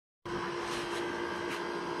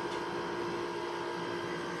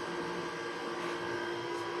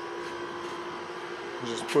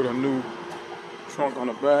Just put a new trunk on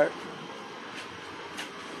the back.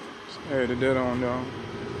 Just added that on there.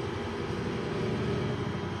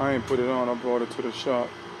 I ain't put it on, I brought it to the shop.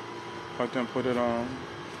 I then put it on.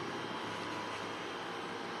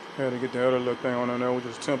 Had to get the other little thing on there, which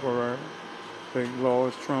is temporary. Big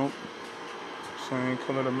large trunk. Same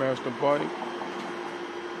color to match the bike.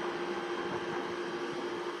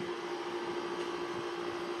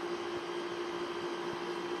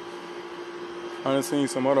 I done seen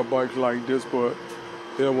some other bikes like this, but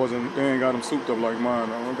they ain't got them souped up like mine.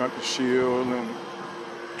 I got the shield and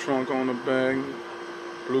trunk on the back,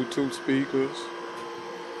 Bluetooth speakers.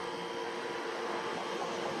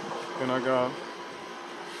 Then I got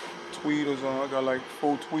tweeters on. I got like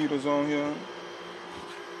 4 tweeters on here.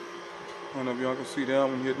 I don't know if y'all can see that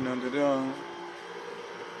one hitting under there.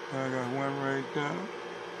 I got one right there.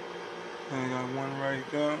 I got one right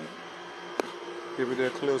there. Give it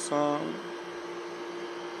that clear sound.